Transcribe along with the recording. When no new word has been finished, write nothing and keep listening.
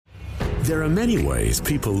There are many ways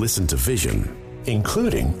people listen to Vision,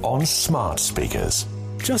 including on smart speakers.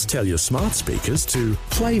 Just tell your smart speakers to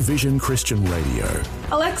play Vision Christian Radio.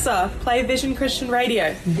 Alexa, play Vision Christian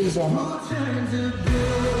Radio. Vision.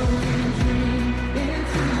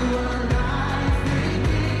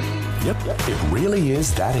 Yep, it really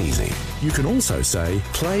is that easy. You can also say,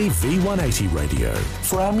 play V180 Radio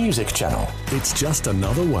for our music channel. It's just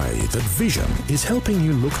another way that Vision is helping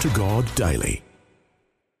you look to God daily.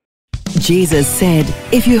 Jesus said,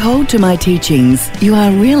 "If you hold to my teachings, you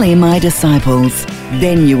are really my disciples.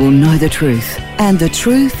 Then you will know the truth, and the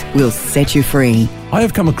truth will set you free." I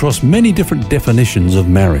have come across many different definitions of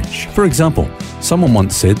marriage. For example, someone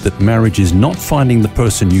once said that marriage is not finding the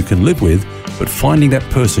person you can live with, but finding that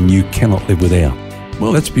person you cannot live without.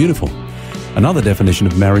 Well, that's beautiful. Another definition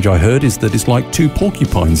of marriage I heard is that it's like two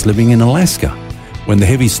porcupines living in Alaska. When the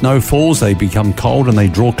heavy snow falls, they become cold and they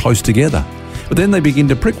draw close together. But then they begin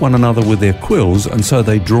to prick one another with their quills, and so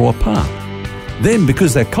they draw apart. Then,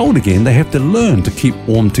 because they're cold again, they have to learn to keep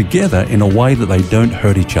warm together in a way that they don't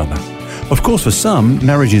hurt each other. Of course, for some,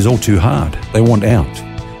 marriage is all too hard. They want out.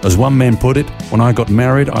 As one man put it, "When I got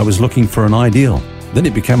married, I was looking for an ideal. Then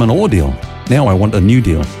it became an ordeal. Now I want a new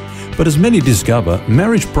deal." But as many discover,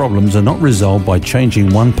 marriage problems are not resolved by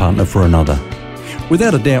changing one partner for another.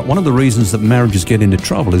 Without a doubt, one of the reasons that marriages get into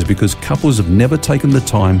trouble is because couples have never taken the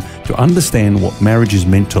time to understand what marriage is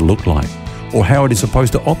meant to look like, or how it is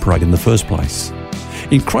supposed to operate in the first place.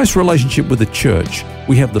 In Christ's relationship with the church,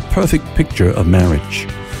 we have the perfect picture of marriage.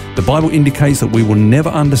 The Bible indicates that we will never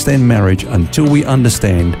understand marriage until we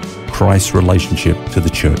understand Christ's relationship to the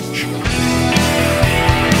church.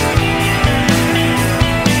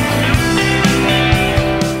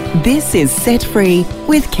 This is Set Free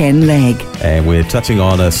with Ken Legg. And we're touching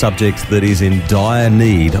on a subject that is in dire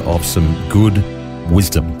need of some good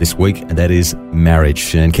wisdom this week, and that is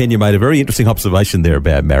marriage. And Ken, you made a very interesting observation there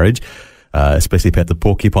about marriage, especially about the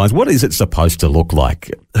porcupines. What is it supposed to look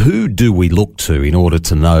like? Who do we look to in order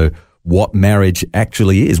to know what marriage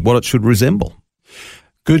actually is, what it should resemble?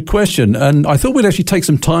 Good question. And I thought we'd actually take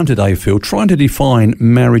some time today, Phil, trying to define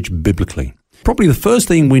marriage biblically. Probably the first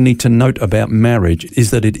thing we need to note about marriage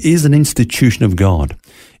is that it is an institution of God.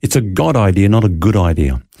 It's a God idea, not a good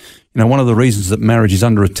idea. You know, one of the reasons that marriage is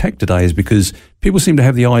under attack today is because people seem to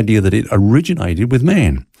have the idea that it originated with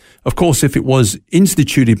man. Of course, if it was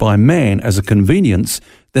instituted by man as a convenience,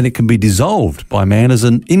 then it can be dissolved by man as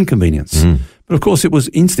an inconvenience. But of course, it was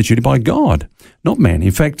instituted by God, not man.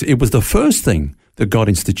 In fact, it was the first thing that God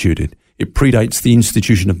instituted. It predates the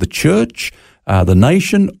institution of the church, the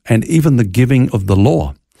nation, and even the giving of the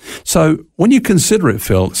law. So when you consider it,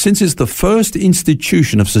 Phil, since it's the first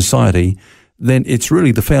institution of society, then it's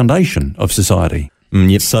really the foundation of society.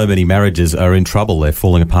 Yet so many marriages are in trouble. They're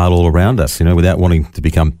falling apart all around us. You know, without wanting to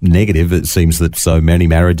become negative, it seems that so many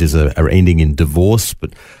marriages are ending in divorce,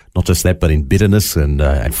 but not just that, but in bitterness and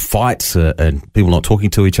fights and people not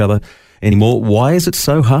talking to each other anymore. Why is it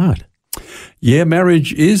so hard? Yeah,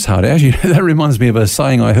 marriage is hard. Actually, that reminds me of a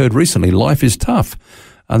saying I heard recently, life is tough.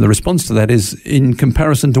 And the response to that is, in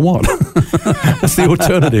comparison to what? That's the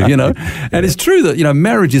alternative, you know. And it's true that, you know,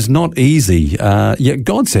 marriage is not easy, yet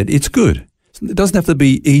God said it's good. It doesn't have to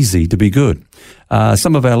be easy to be good.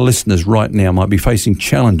 Some of our listeners right now might be facing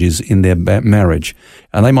challenges in their marriage,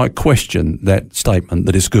 and they might question that statement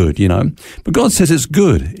that it's good, you know. But God says it's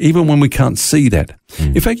good, even when we can't see that.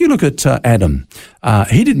 In fact, you look at Adam.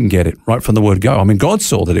 He didn't get it right from the word go. I mean, God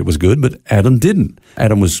saw that it was good, but Adam didn't.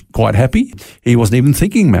 Adam was quite happy. He wasn't even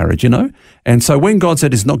thinking marriage, you know. And so when God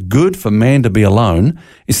said it's not good for man to be alone,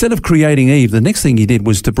 instead of creating Eve, the next thing he did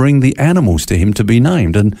was to bring the animals to him to be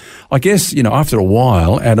named. And I guess, you know, after a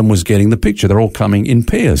while, Adam was getting the picture. They're all coming in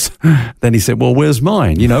pairs. Then he said, well, where's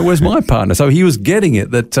mine? You know, where's my partner? So he was getting it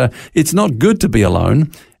that it's not good to be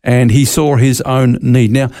alone. And he saw his own need.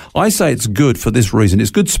 Now, I say it's good for this reason. It's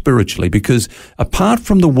good spiritually because apart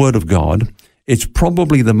from the Word of God, it's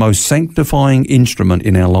probably the most sanctifying instrument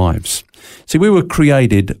in our lives. See, we were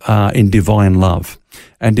created in divine love.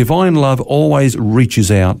 And divine love always reaches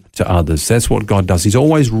out to others. That's what God does. He's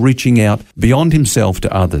always reaching out beyond himself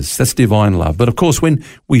to others. That's divine love. But of course, when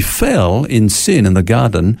we fell in sin in the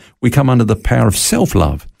garden, we come under the power of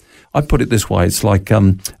self-love. I put it this way, it's like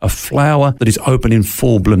a flower that is open in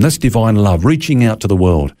full bloom. That's divine love, reaching out to the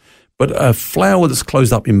world. But a flower that's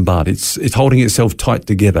closed up in bud, it's holding itself tight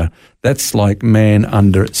together. That's like man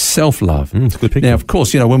under self-love. It's a good picture. Now, of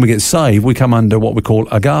course, you know, when we get saved, we come under what we call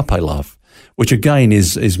agape love, which again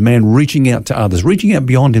is man reaching out to others, reaching out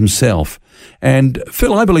beyond himself. And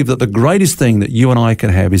Phil, I believe that the greatest thing that you and I can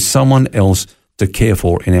have is someone else to care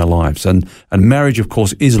for in our lives. And marriage, of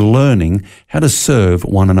course, is learning how to serve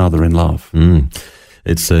one another in love.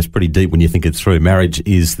 It's pretty deep when you think it through. Marriage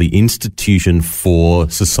is the institution for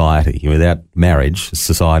society. Without marriage,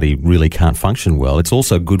 society really can't function well. It's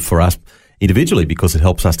also good for us individually because it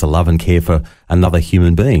helps us to love and care for another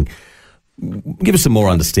human being. Give us some more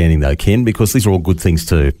understanding though, Ken, because these are all good things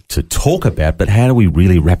to talk about, but how do we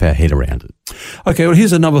really wrap our head around it? Okay, well,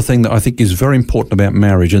 here's another thing that I think is very important about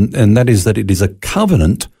marriage, and that is that it is a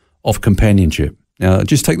covenant of companionship. Now,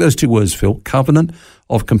 just take those two words, Phil, covenant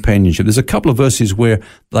of companionship. There's a couple of verses where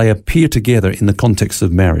they appear together in the context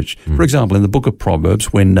of marriage. For example, in the book of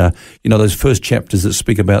Proverbs, when, those first chapters that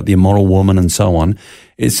speak about the immoral woman and so on,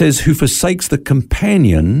 it says, who forsakes the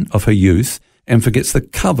companion of her youth and forgets the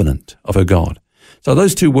covenant of her God. So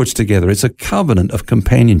those two words together, it's a covenant of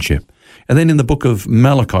companionship. And then in the book of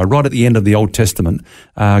Malachi, right at the end of the Old Testament,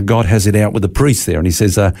 God has it out with the priest there. And he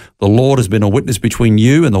says, the Lord has been a witness between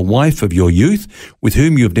you and the wife of your youth, with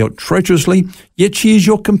whom you have dealt treacherously, yet she is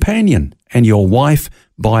your companion and your wife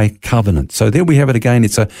by covenant. So there we have it again.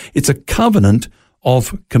 It's a covenant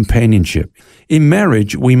of companionship. In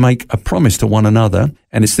marriage, we make a promise to one another,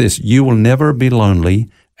 and it's this: you will never be lonely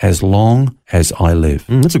as long as I live.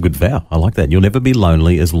 That's a good vow. I like that. You'll never be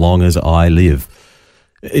lonely as long as I live.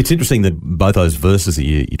 It's interesting that both those verses that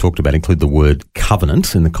you talked about include the word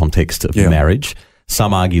covenant in the context of marriage.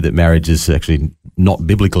 Some argue that marriage is actually not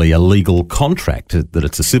biblically a legal contract, that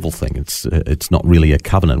it's a civil thing. It's not really a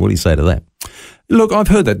covenant. What do you say to that? Look, I've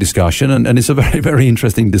heard that discussion, and it's a very, very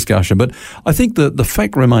interesting discussion. But I think that the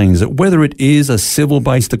fact remains that whether it is a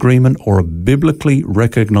civil-based agreement or a biblically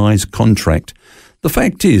recognized contract, the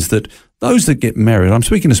fact is that those that get married, I'm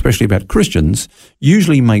speaking especially about Christians,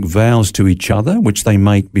 usually make vows to each other, which they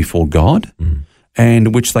make before God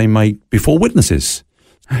and which they make before witnesses.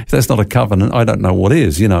 If that's not a covenant, I don't know what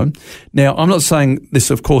is, Now, I'm not saying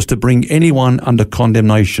this, of course, to bring anyone under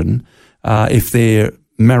condemnation if their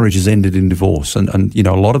marriage is ended in divorce. And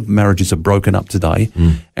a lot of marriages are broken up today.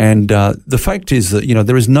 And the fact is that,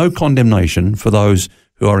 there is no condemnation for those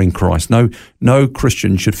who are in Christ. No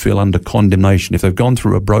Christian should feel under condemnation if they've gone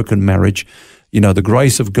through a broken marriage. The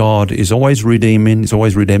grace of God is always redeeming, it's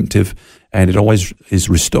always redemptive, and it always is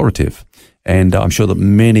restorative. And I'm sure that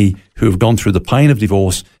many who have gone through the pain of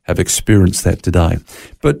divorce have experienced that today.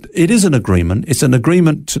 But it is an agreement. It's an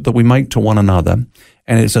agreement that we make to one another,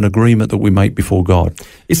 and it's an agreement that we make before God.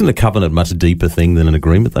 Isn't a covenant much deeper thing than an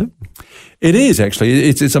agreement, though? It is, actually.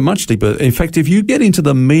 It's a much deeper. In fact, if you get into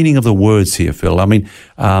the meaning of the words here, Phil,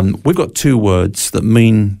 we've got two words that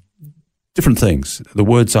mean different things. The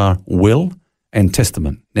words are will and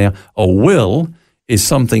testament. Now, a will is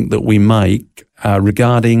something that we make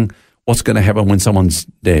regarding what's going to happen when someone's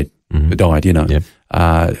dead, died, Yep.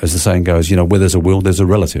 As the saying goes, where there's a will, there's a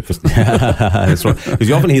relative. That's right. Because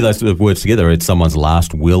you often hear those words together. It's someone's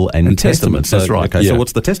last will and testament. That's right. Okay, so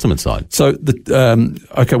what's the testament side? So,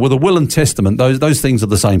 the will and testament, those things are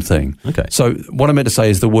the same thing. Okay. So what I meant to say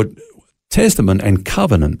is the word testament and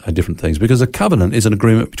covenant are different things, because a covenant is an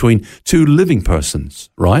agreement between two living persons,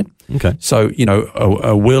 right? Okay. So,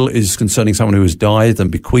 a will is concerning someone who has died and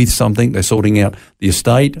bequeathed something. They're sorting out the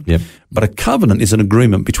estate. Yep. But a covenant is an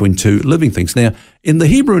agreement between two living things. Now, in the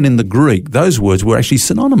Hebrew and in the Greek, those words were actually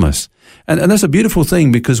synonymous. And that's a beautiful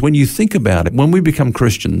thing, because when you think about it, when we become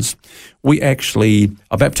Christians, we actually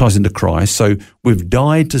are baptized into Christ. So we've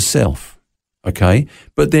died to self, okay?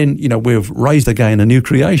 But then, we've raised again a new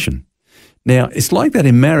creation. Now, it's like that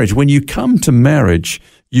in marriage. When you come to marriage,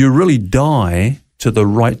 you really die to the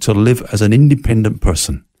right to live as an independent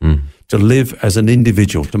person, to live as an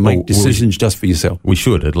individual, to make decisions just for yourself. We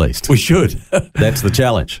should, at least. We should. That's the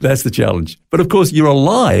challenge. That's the challenge. But of course, you're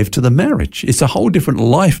alive to the marriage. It's a whole different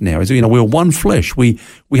life now. We're one flesh. We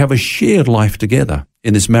have a shared life together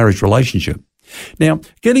in this marriage relationship. Now,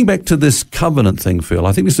 getting back to this covenant thing, Phil,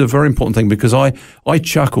 I think this is a very important thing, because I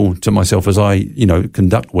chuckle to myself as I,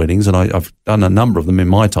 conduct weddings, and I've done a number of them in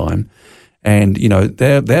my time. And,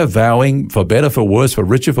 they're vowing for better, for worse, for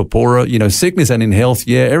richer, for poorer, sickness and in health.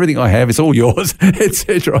 Yeah, everything I have, it's all yours, et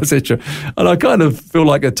cetera, et cetera. And I kind of feel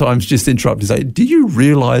like at times just interrupt and say, do you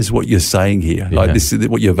realize what you're saying here? Yeah. Like this is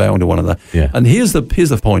what you're vowing to one another. Yeah. And here's the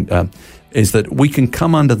point, is that we can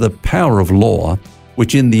come under the power of law,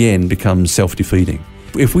 which in the end becomes self-defeating.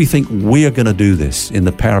 If we think we are going to do this in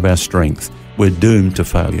the power of our strength, we're doomed to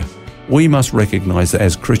failure. We must recognize that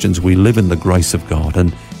as Christians, we live in the grace of God,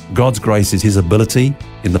 and God's grace is His ability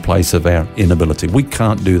in the place of our inability. We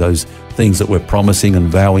can't do those things that we're promising and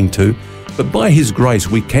vowing to, but by His grace,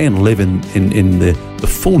 we can live in the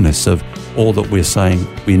fullness of all that we're saying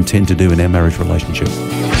we intend to do in our marriage relationship.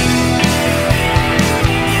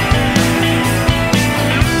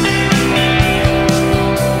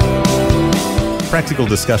 practical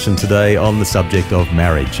discussion today on the subject of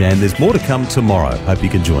marriage, and there's more to come tomorrow. Hope you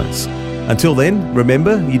can join us. Until then,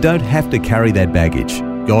 remember, you don't have to carry that baggage.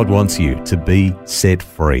 God wants you to be set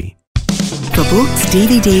free. For books,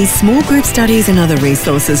 DVDs, small group studies and other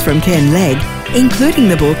resources from Ken Legg, including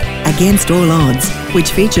the book Against All Odds,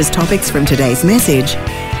 which features topics from today's message,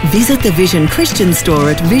 visit the Vision Christian store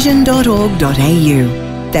at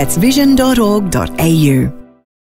vision.org.au. That's vision.org.au.